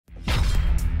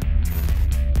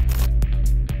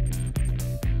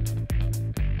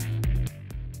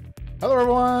Hello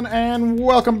everyone, and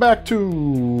welcome back to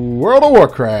World of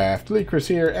Warcraft. Elite Chris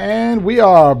here, and we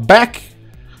are back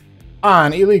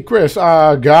on Elite Chris,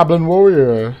 our Goblin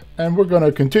Warrior. And we're going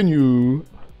to continue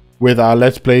with our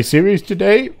Let's Play series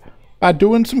today by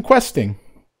doing some questing.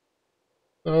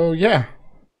 So yeah,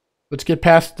 let's get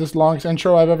past this longest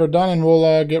intro I've ever done, and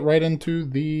we'll get right into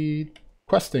the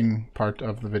questing part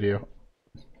of the video.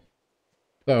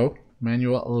 So,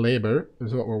 manual labor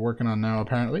is what we're working on now,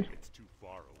 apparently.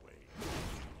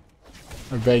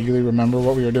 I vaguely remember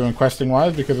what we were doing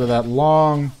questing-wise because of that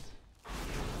long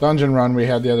dungeon run we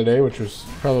had the other day, which was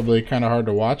probably kind of hard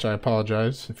to watch. I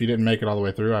apologize. If you didn't make it all the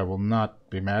way through, I will not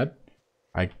be mad.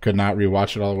 I could not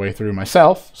rewatch it all the way through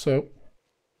myself, so...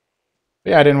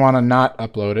 yeah, I didn't want to not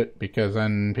upload it, because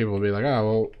then people would be like, oh,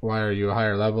 well, why are you a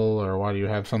higher level, or why do you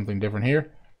have something different here?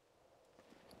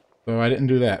 So I didn't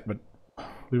do that, but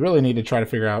we really need to try to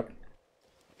figure out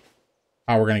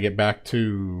how we're going to get back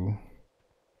to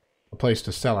a place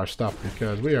to sell our stuff,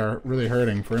 because we are really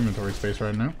hurting for inventory space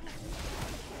right now.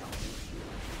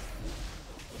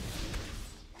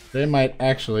 They might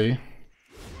actually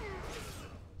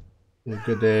be a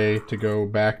good day to go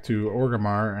back to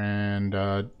Orgrimmar and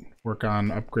work on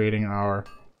upgrading our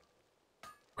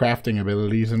crafting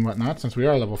abilities and whatnot, since we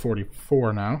are level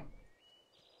 44 now.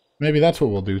 Maybe that's what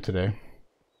we'll do today.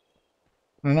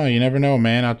 I don't know, you never know,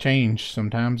 man. I'll change.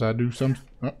 Sometimes I do some...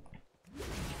 oh.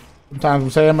 Sometimes I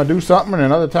say I'm going to do something, and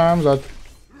then other times I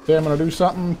say I'm going to do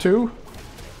something too.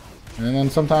 And then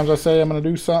sometimes I say I'm going to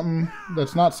do something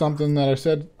that's not something that I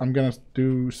said I'm going to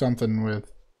do something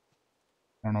with.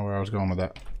 I don't know where I was going with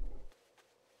that.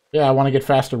 Yeah, I want to get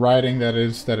faster riding. That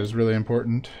is really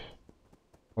important.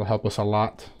 Will help us a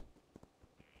lot.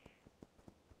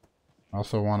 I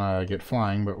also want to get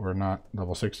flying, but we're not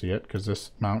level 60 yet, because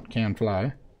this mount can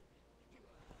fly.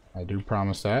 I do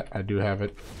promise that. I do have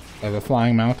it as a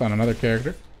flying mount on another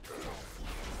character.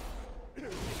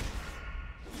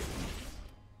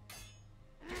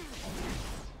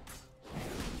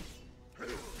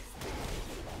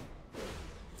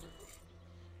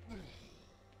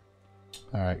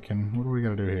 Alright, what do we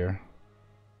gotta do here?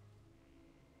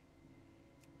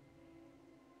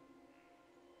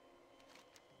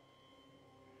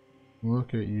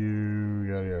 Look at you,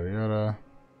 yada yada yada.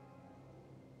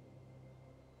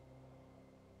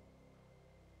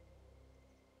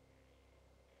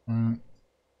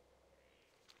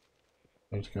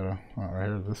 I just gotta, oh, right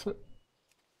here, is this it?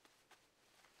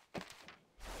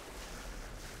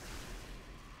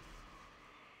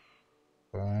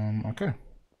 Okay.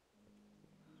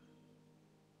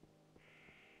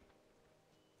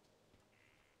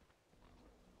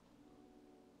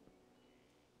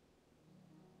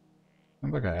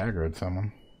 Sounds like I aggroed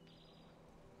someone.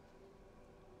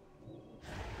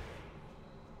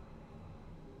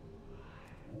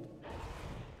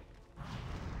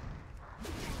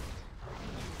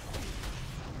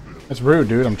 That's rude,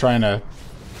 dude. I'm trying to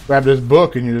grab this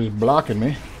book and you're just blocking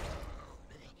me.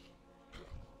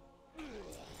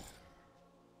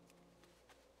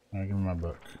 Alright, give me my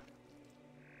book.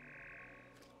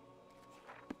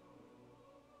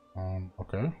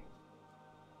 Okay.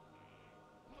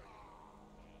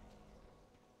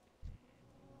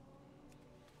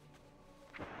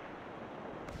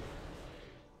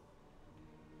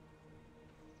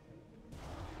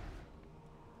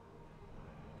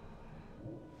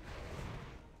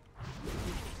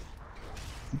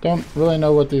 Don't really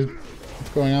know what's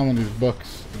going on with these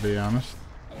books, to be honest.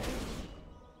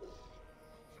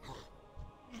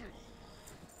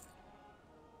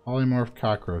 Polymorph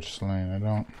cockroach slain.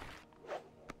 I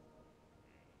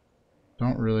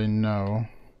don't really know.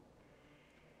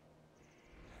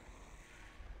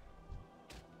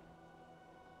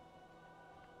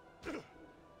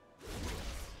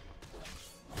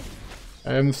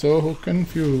 I am so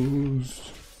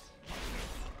confused.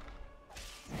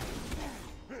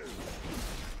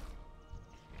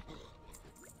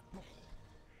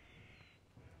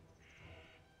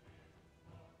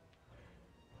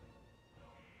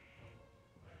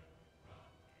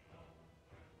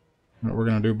 What we're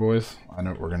gonna do, boys? I know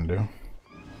what we're gonna do.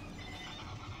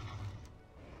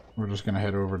 We're just gonna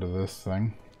head over to this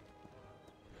thing.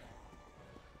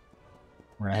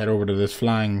 We're gonna head over to this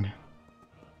flying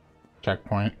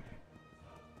checkpoint.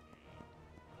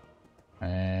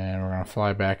 And we're gonna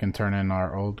fly back and turn in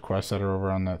our old quests that are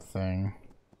over on that thing.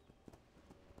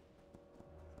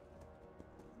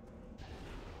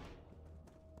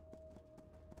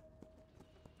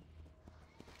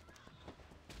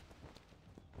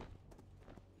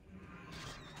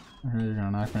 Okay, you're gonna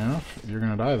knock me off? You're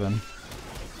gonna die then.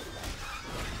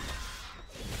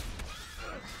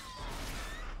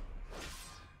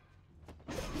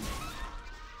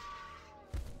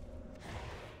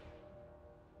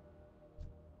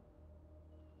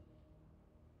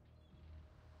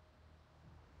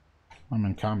 I'm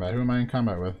in combat. Who am I in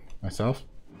combat with? Myself?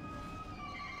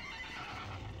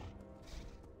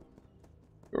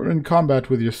 You're in combat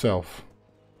with yourself.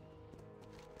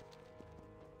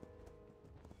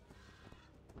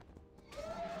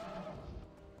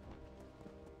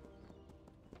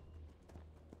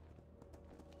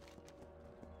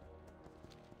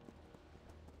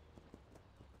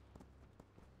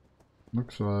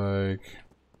 Looks like...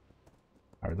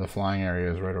 Alright, the flying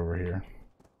area is right over here.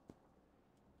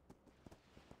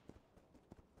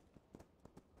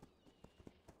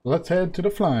 Let's head to the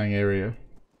flying area.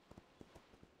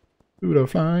 To the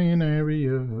flying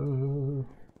area.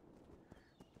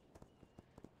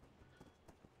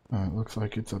 It looks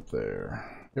like it's up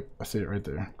there. Yep, I see it right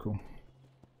there. Cool.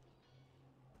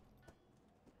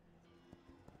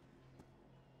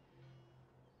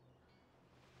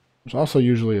 There's also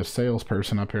usually a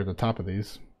salesperson up here at the top of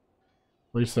these.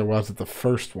 At least there was at the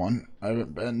first one. I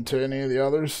haven't been to any of the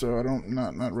others, so I don't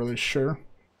not really sure.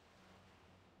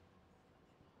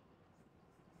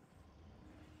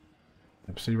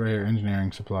 Yep, see right here,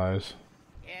 engineering supplies.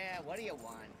 Yeah, what do you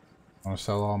want? I want to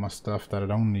sell all my stuff that I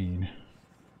don't need.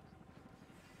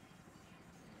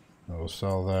 I'll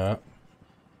sell that.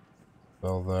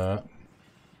 Sell that.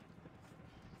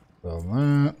 Sell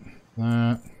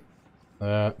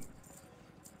that.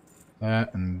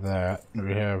 That, and that.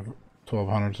 We have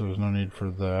 1200, so there's no need for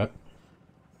that.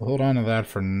 We'll hold on to that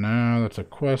for now. That's a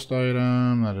quest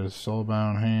item. That is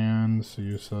soulbound hands.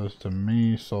 Use those to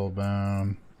me.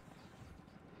 Soulbound.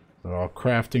 They're all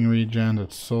crafting regen.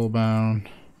 It's soulbound.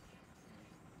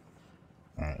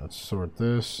 Alright, let's sort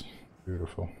this.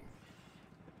 Beautiful.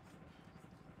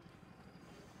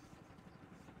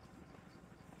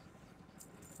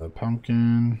 The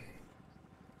pumpkin.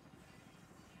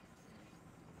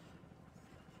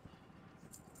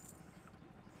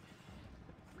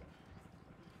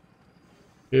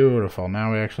 Beautiful.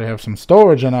 Now we actually have some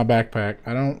storage in our backpack.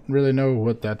 I don't really know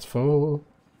what that's for.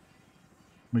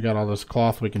 We got all this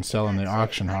cloth we can sell in the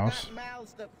auction house.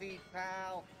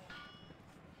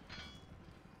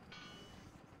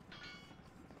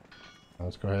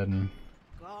 Let's go ahead and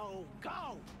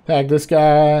tag this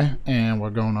guy, and we're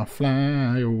gonna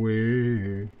fly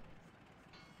away.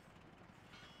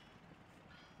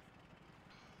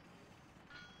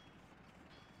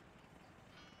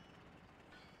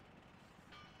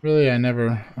 Really, I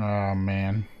never... Oh,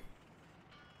 man.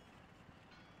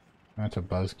 That's a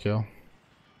buzzkill.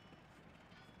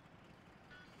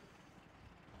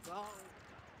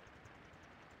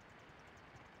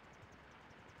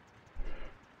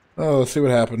 Oh, let's see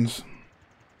what happens.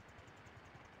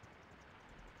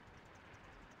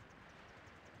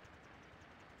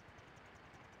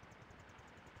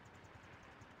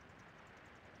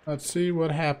 Let's see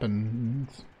what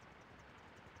happens.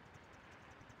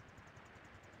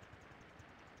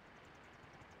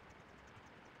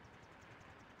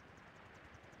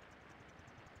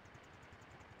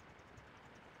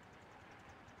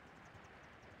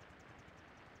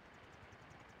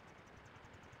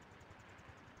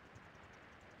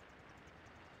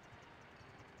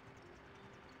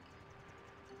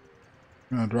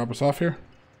 Gonna drop us off here?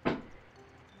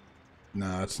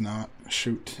 No, it's not.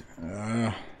 Shoot.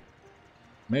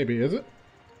 Maybe, is it?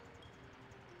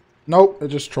 Nope, it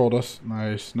just trolled us.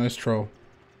 Nice. Nice troll.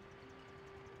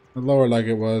 It lowered like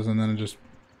it was, and then it just...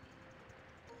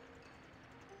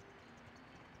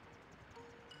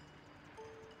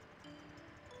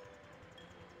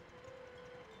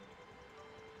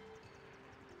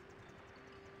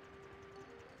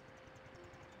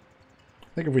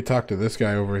 I think if we talk to this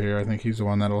guy over here, I think he's the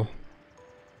one that'll...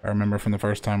 I remember from the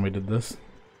first time we did this.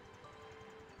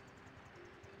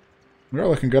 We are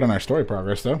looking good on our story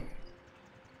progress, though.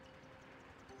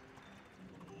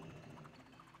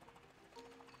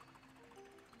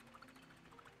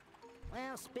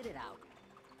 Well, spit it out.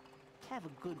 Have a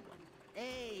good one.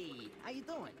 Hey, how you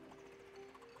doing?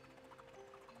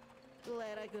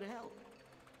 Glad I could help.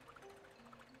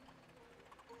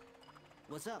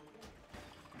 What's up?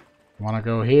 Wanna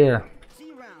go here. See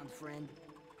you around, friend.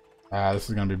 Ah, this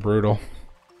is gonna be brutal.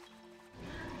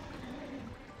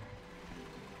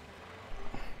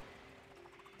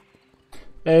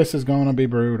 This is gonna be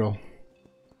brutal.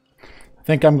 I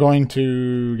think I'm going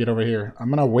to get over here. I'm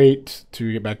gonna wait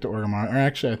to get back to Orgrimmar. Or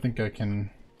actually, I think I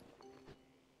can...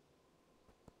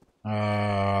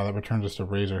 that returns us to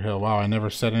Razor Hill. Wow, I never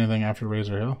said anything after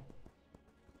Razor Hill.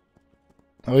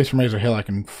 At least from Razor Hill I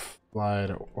can fly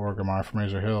to Orgrimmar. From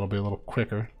Razor Hill it'll be a little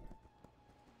quicker.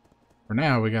 For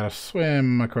now, we gotta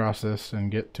swim across this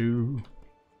and get to...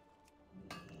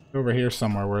 over here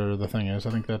somewhere where the thing is.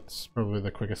 I think that's probably the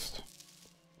quickest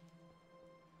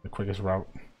route.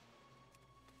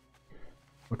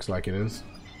 Looks like it is.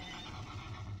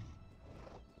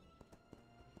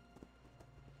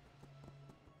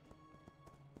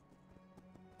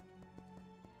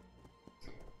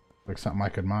 Like something I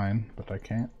could mine, but I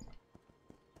can't.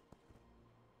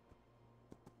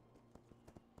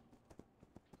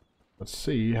 Let's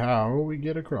see how we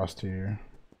get across here.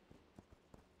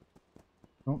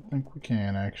 Don't think we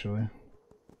can, actually.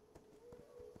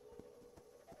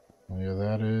 Yeah,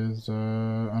 that is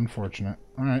unfortunate.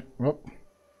 Alright, well.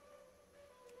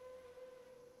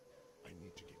 I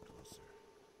need to get closer.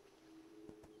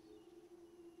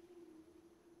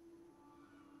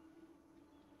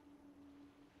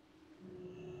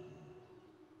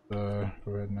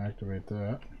 Go ahead and activate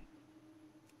that.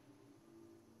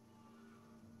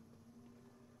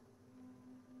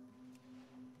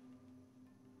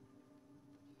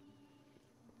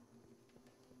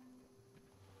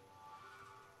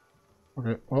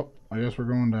 Okay, well, I guess we're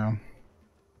going down.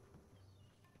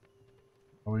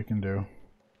 All we can do.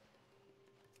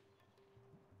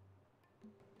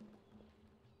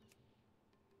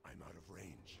 I'm out of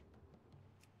range.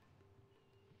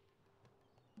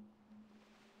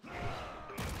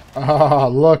 Oh,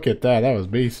 look at that. That was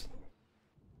beast.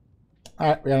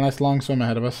 Alright, we got a nice long swim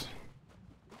ahead of us.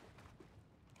 I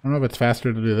don't know if it's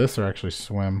faster to do this or actually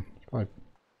swim. Probably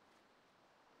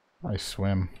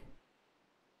swim.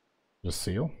 Just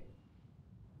seal?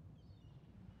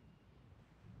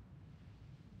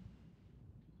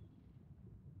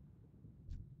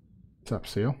 What's up,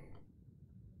 seal?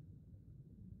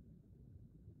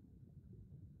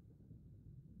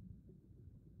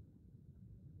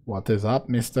 What is up,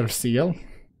 Mr. Seal?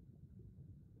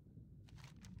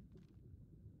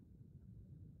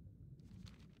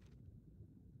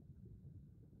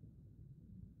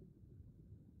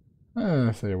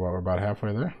 Let's see what, we're about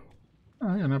halfway there.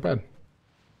 Oh yeah, not bad.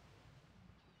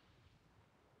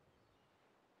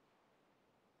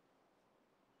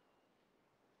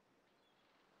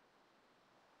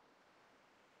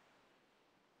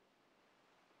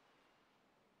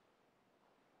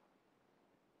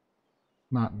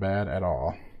 Not bad at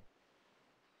all.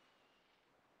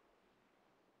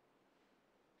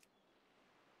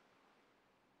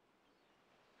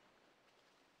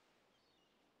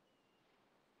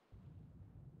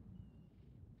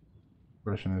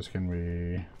 Question is, can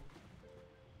we...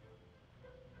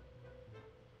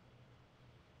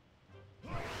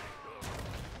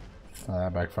 Oh,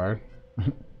 that backfired.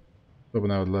 Hoping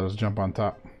that would let us jump on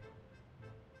top.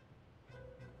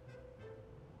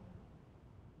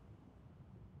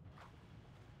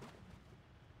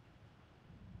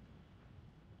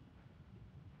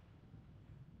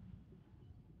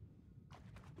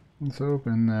 Let's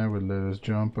hoping that would let us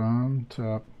jump on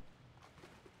top.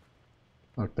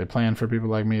 Look, they plan for people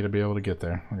like me to be able to get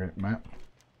there. Okay, map.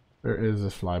 There is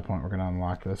this fly point. We're going to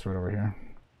unlock this right over here.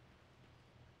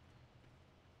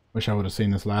 Wish I would have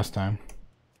seen this last time.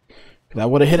 I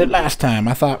would have hit it last time.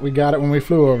 I thought we got it when we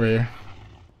flew over here.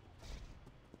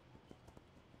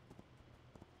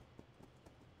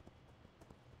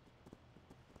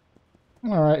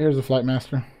 Alright, here's the flight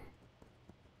master.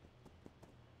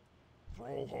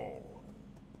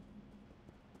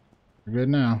 We're good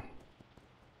now.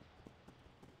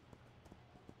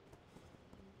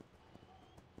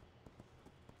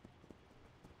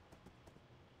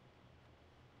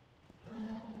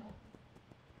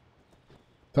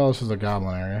 Tell us this is a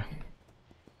goblin area.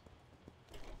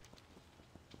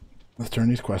 Let's turn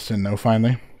these quests in, though,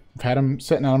 finally. I've had them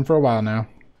sitting on them for a while now.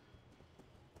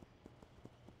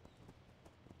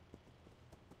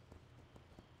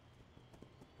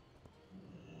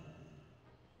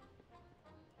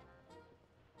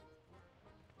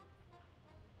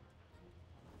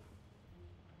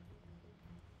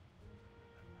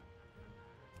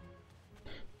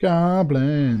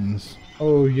 Goblins.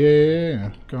 Oh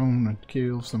yeah. Gonna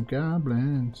kill some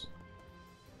goblins.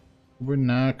 We're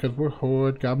not, because we're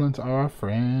Horde. Goblins are our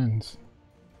friends.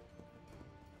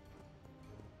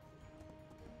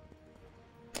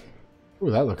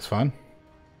 Ooh, that looks fun.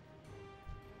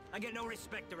 I get no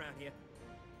respect around here.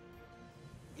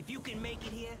 If you can make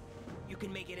it here, you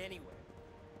can make it anywhere.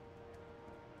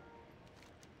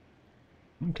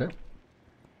 Okay.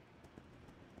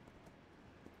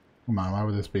 Come on, why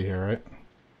would this be here, right?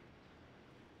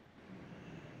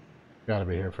 Gotta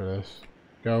be here for this.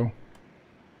 Go.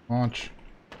 Launch.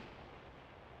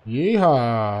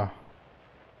 Yeehaw!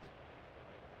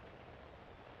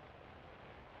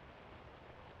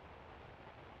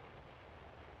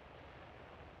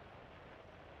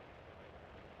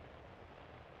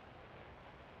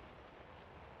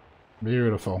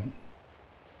 Beautiful.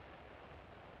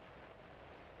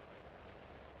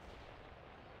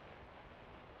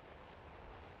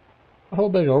 whole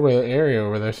big area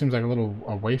over there seems like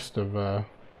a waste of,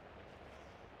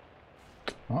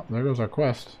 Oh, there goes our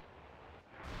quest.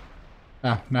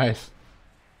 Ah, nice.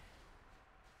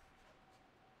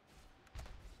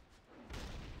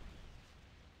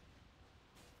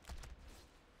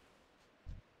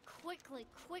 Quickly,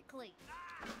 quickly.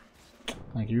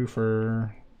 Thank you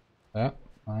for that.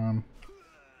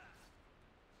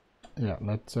 Yeah,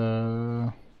 let's,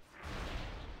 go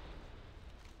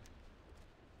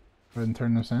ahead and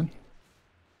turn this in.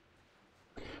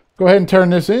 Go ahead and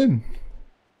turn this in.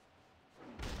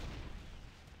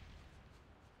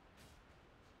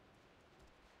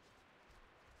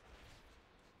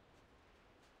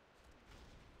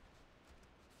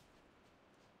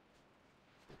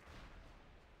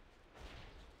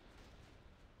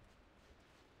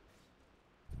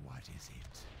 What is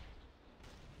it?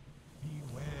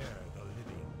 Beware the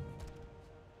living.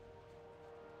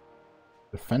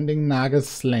 Defending Naga's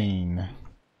slain.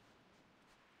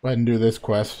 Go ahead and do this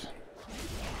quest.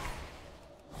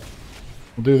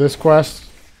 We'll do this quest.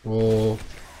 We'll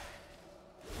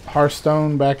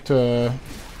Hearthstone back to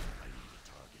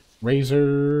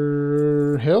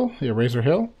Razor Hill. Yeah, Razor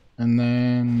Hill. And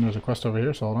then there's a quest over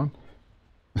here, so hold on.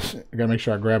 I gotta make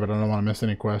sure I grab it. I don't want to miss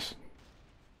any quests.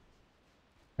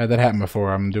 Had that happen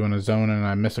before. I'm doing a zone and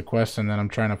I miss a quest and then I'm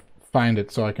trying to find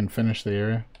it so I can finish the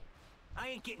area. I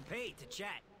ain't getting paid to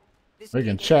chat. This We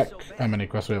can game check ain't so bad. how many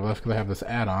quests we have left because I have this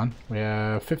add-on. We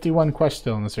have 51 quests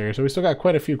still in this area, so we still got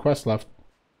quite a few quests left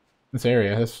in this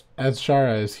area.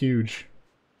 Azshara is huge.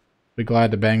 Be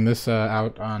glad to bang this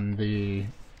out on the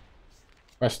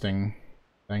questing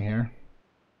thing here.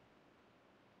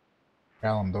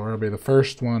 Kalimdor will be the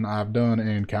first one I've done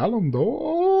in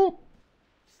Kalimdor.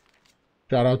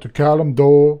 Shout out to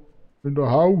Kalimdor in the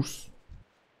house.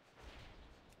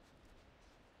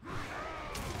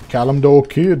 Kalimdor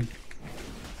kid.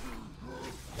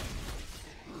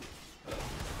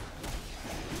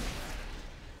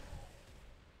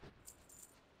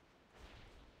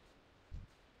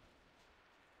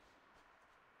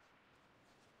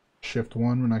 Shift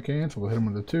 1 when I can, so we'll hit him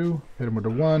with the 2, hit him with the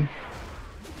 1.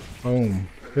 Boom.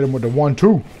 Hit him with the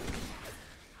 1-2.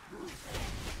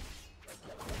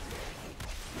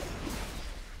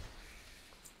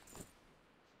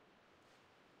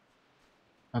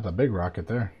 That's a big rocket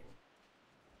there.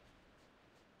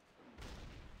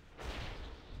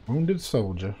 Wounded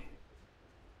soldier.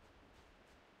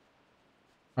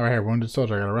 Alright, here, wounded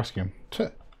soldier, I gotta rescue him.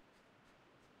 Tuh.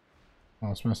 Oh,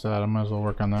 let's miss that. I might as well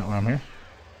work on that while I'm here.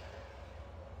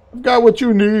 I've got what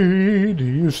you need.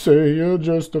 You say you're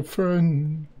just a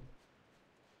friend.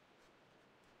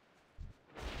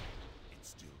 It's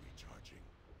still recharging.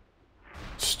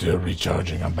 Still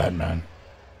recharging. I'm Batman.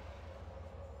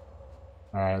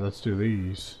 Alright, let's do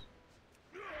these.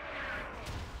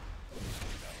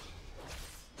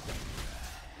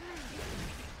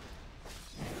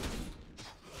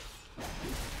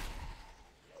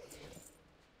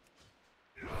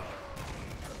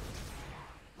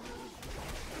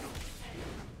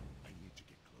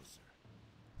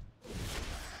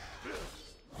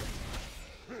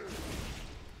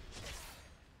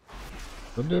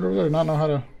 The dude over there not know how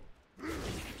to.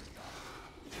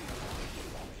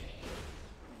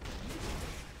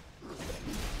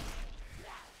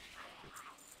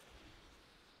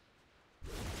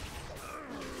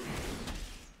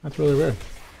 That's really weird.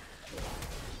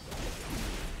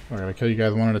 I gotta kill you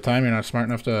guys one at a time. You're not smart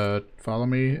enough to follow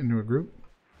me into a group.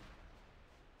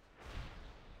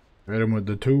 Hit him with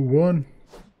the 2-1.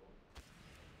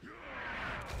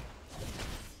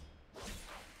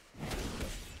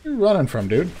 Where you running from,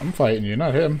 dude? I'm fighting you,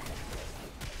 not him.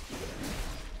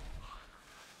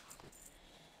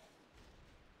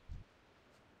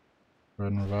 Go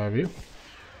ahead and revive you.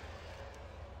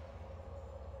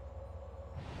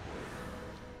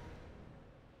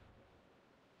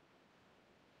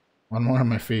 One more and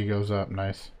my fee goes up.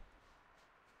 Nice.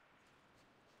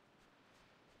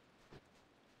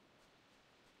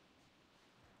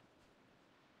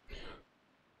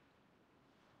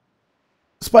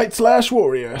 Spite /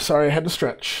 warrior. Sorry, I had to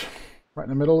stretch. Right in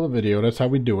the middle of the video. That's how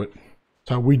we do it. That's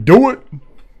how we do it.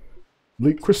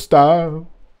 Lich Crystal.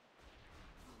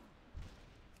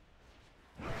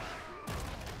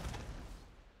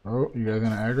 Oh, you guys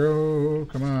gonna aggro?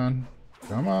 Come on.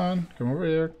 Come on. Come over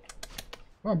here.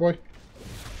 Come on, boy.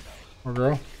 Or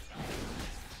girl.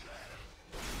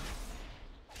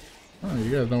 Oh,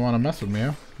 you guys don't want to mess with me,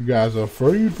 huh? You guys are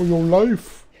afraid for your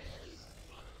life.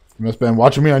 You must have been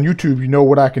watching me on YouTube. You know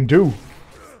what I can do.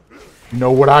 You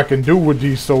know what I can do with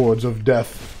these swords of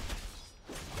death.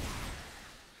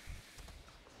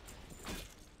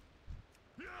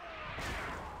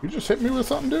 You just hit me with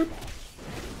something, dude?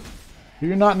 Do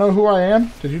you not know who I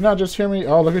am? Did you not just hear me?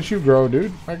 Oh, look at you grow,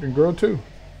 dude. I can grow too. You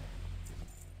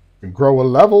can grow a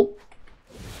level.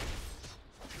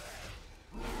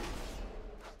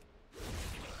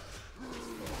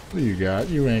 What do you got?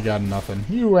 You ain't got nothing.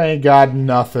 You ain't got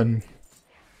nothing.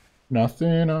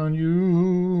 Nothing on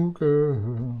you,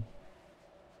 girl.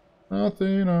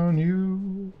 Nothing on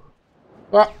you.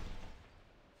 Ah.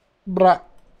 Brah.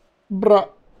 Brah.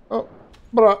 Oh.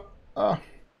 Brah. Ah.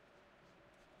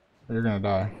 You're gonna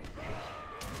die.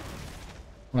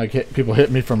 Like, people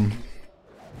hit me from...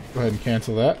 Go ahead and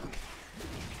cancel that.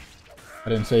 I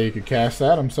didn't say you could cast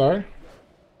that. I'm sorry.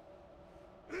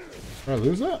 Did I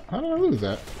lose that? How did I lose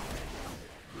that?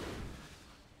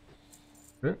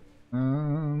 Okay.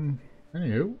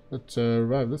 Anywho, let's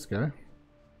revive this guy.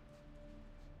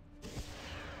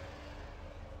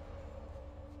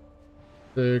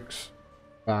 Six,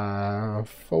 5,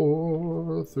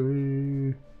 4,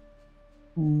 3,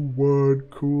 2, 1.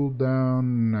 Cool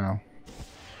down now.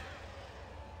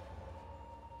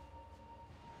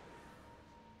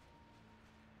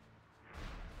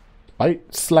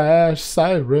 Light slash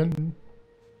siren.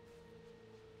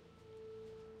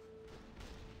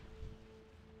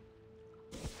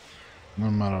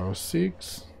 Numero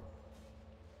 6.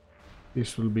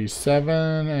 This will be 7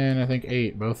 and I think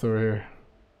 8. Both over here.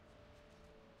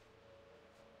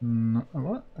 No,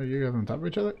 what? Are you guys on top of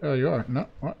each other? Oh, you are. No,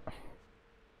 what?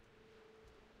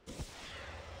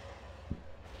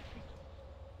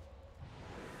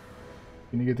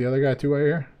 Can you get the other guy too right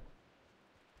here?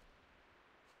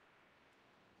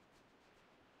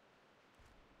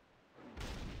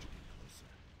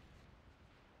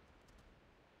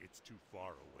 It's too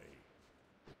far away.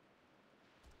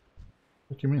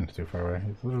 What do you mean it's too far away?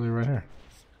 He's literally right here.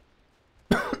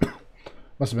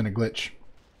 Must have been a glitch.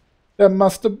 That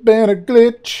must have been a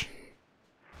glitch.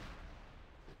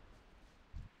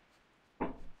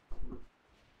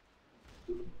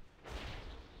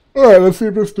 Alright, let's see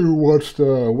if this dude wants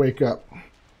to wake up.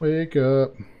 Wake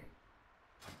up.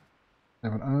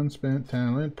 Have an unspent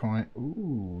talent point.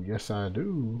 Ooh, yes I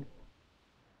do.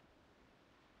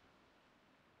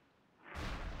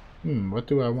 What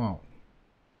do I want?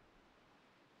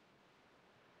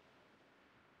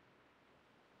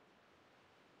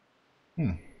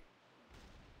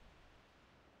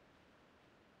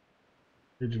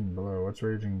 Raging Blow. What's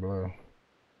Raging Blow?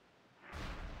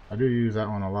 I do use that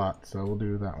one a lot, so we'll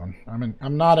do that one.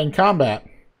 I'm not in combat.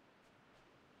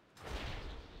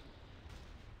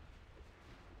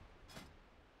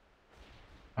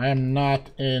 I am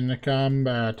not in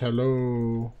combat.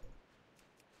 Hello.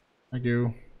 Thank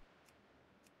you.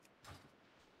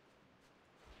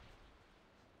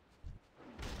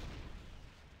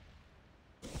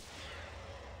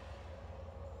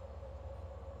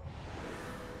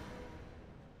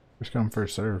 First come,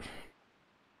 first serve.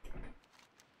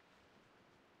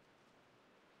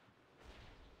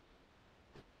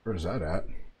 Where's that at?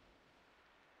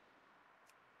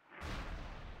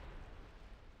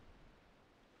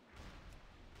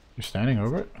 You're standing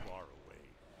over it?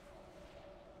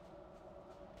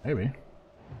 Maybe.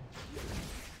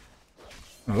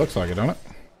 It looks like it, don't it?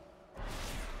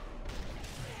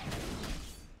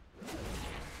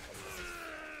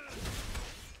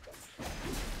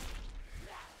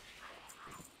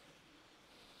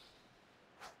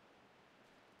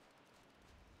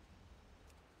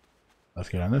 Let's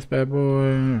get on this bad boy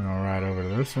and go right over to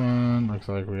this one. Looks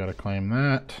like we gotta claim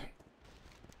that.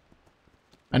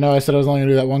 I know I said I was only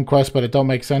gonna do that one quest, but it don't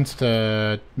make sense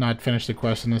to not finish the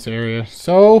quest in this area.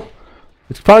 So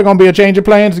it's probably gonna be a change of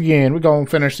plans again. We're gonna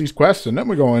finish these quests and then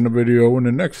we're gonna end the video, and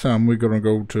the next time we're gonna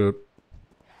go to...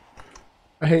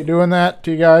 I hate doing that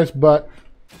to you guys, but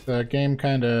the game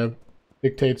kinda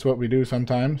dictates what we do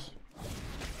sometimes.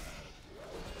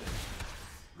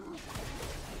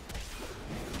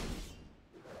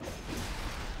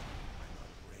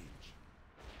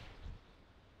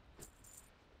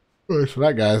 So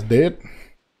that guy's dead.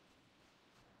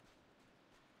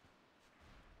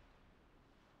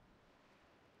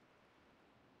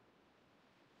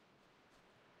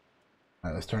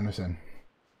 Alright, let's turn this in.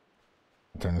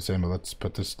 I'll turn this in, but let's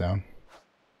put this down.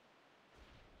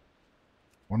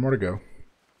 One more to go.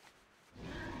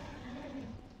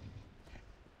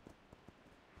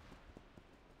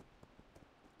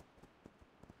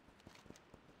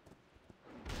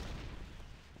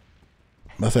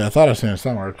 I thought I seen it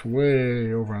somewhere. It's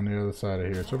way over on the other side of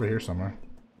here. It's over here somewhere.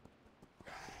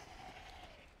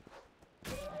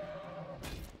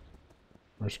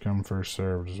 First come, first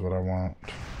served is what I want.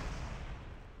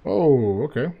 Oh,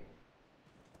 okay.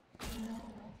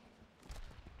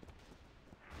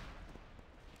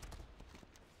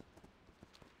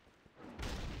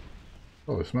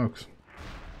 Holy smokes.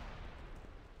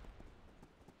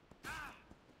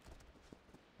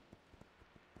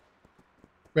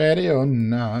 Ready or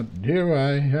not, here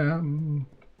I am.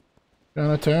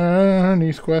 Gonna turn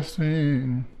these quests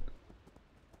in.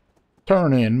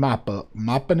 Turning, mop up,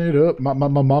 mopping it up,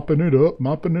 mopping it up,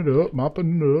 mopping it up,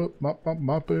 mopping it up,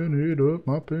 mopping it up,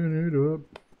 mopping it up.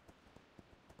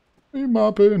 We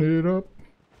mopping it up,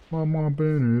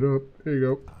 mopping it up. Here you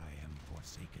go. I am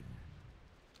forsaken.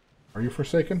 Are you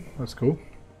forsaken? That's cool.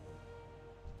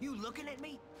 You looking at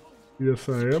me? Yes,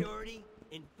 I am. Security,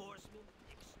 enforcement,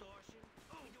 extortion.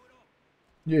 Oh, we do it all.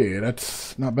 Yeah,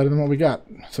 that's not better than what we got.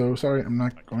 So sorry, I'm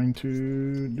not going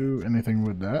to do anything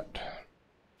with that.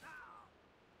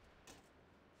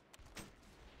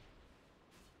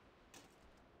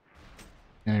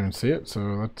 Can't even see it,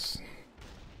 so that's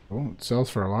cool. It sells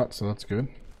for a lot, so that's good.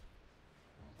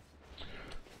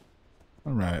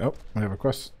 Alright, oh, we have a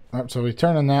quest. Oh, so we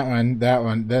turn on that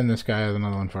one, then this guy has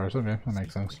another one for us. Okay, that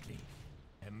makes sense.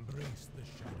 Embrace the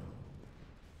shadow.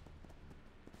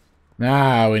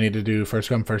 Now we need to do first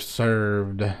come, first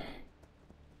served.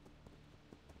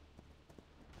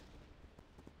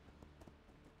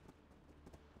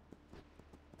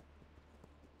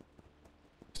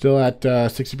 Still at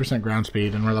 60% ground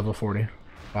speed, and we're level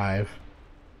 45.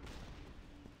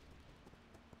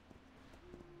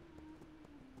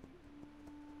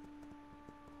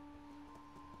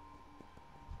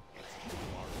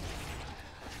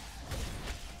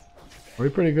 We're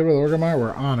pretty good with Orgrimmar.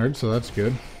 We're honored, so that's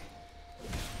good.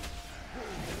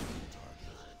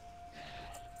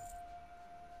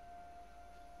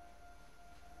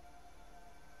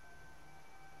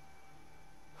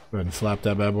 Go ahead and slap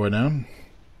that bad boy down.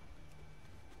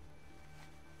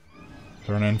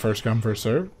 Turn in first come, first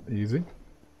serve. Easy.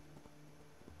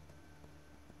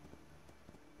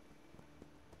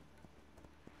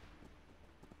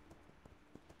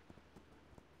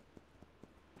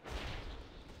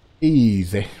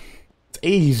 Easy. It's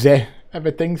easy.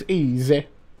 Everything's easy.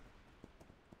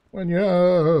 When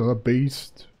you're a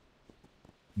beast.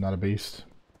 Not a beast,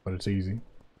 but it's easy.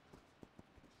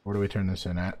 Where do we turn this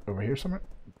in at? Over here somewhere?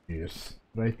 Yes.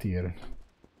 Right here.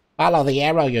 Follow the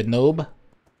arrow, you noob.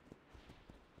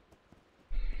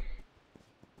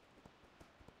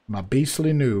 My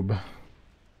beastly noob.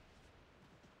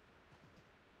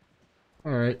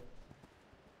 Alright.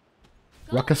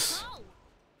 Ruckus.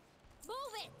 Move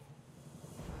it.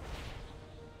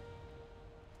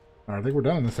 Alright, I think we're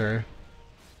done in this area.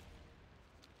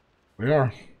 We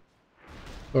are.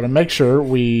 So to make sure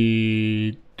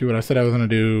we do what I said I was going to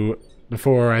do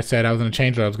before, I said I was going to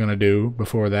change what I was going to do.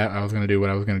 Before that, I was going to do what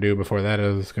I was going to do. Before that, I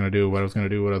was going to do what I was going to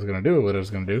do, what I was going to do, what I was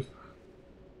going to do.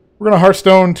 We're going to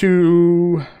Hearthstone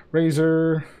to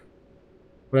Razor,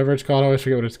 whatever it's called. I always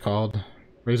forget what it's called.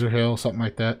 Razor Hill, something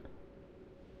like that.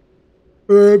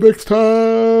 Next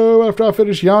time, after I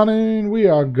finish yawning, we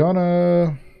are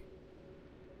gonna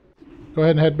go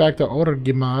ahead and head back to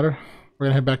Orgrimmar. We're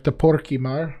gonna head back to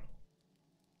Porkimar.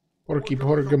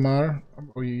 Porkimar.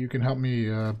 Oh, you can help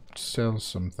me sell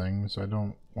some things. I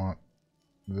don't want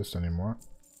this anymore.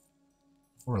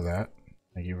 Or that.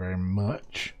 Thank you very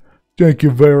much. Thank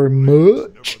you very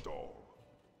much.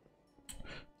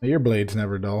 Your blade's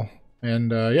never dull.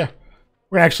 And yeah,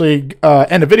 we're gonna actually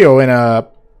end the video in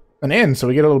an inn, so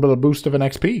we get a little bit of boost of an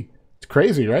XP. It's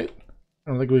crazy, right?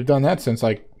 I don't think we've done that since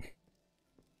like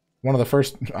one of the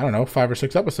first, I don't know, 5 or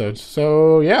 6 episodes.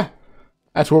 So yeah,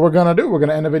 that's what we're gonna do. We're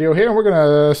gonna end the video here, and we're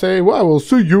gonna say, well, we'll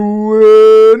see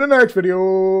you in the next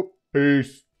video.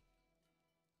 Peace.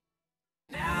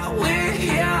 Now we're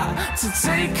here to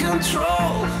take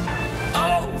control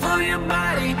over your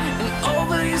body and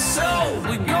over your soul.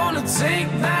 We're gonna take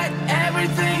back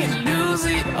everything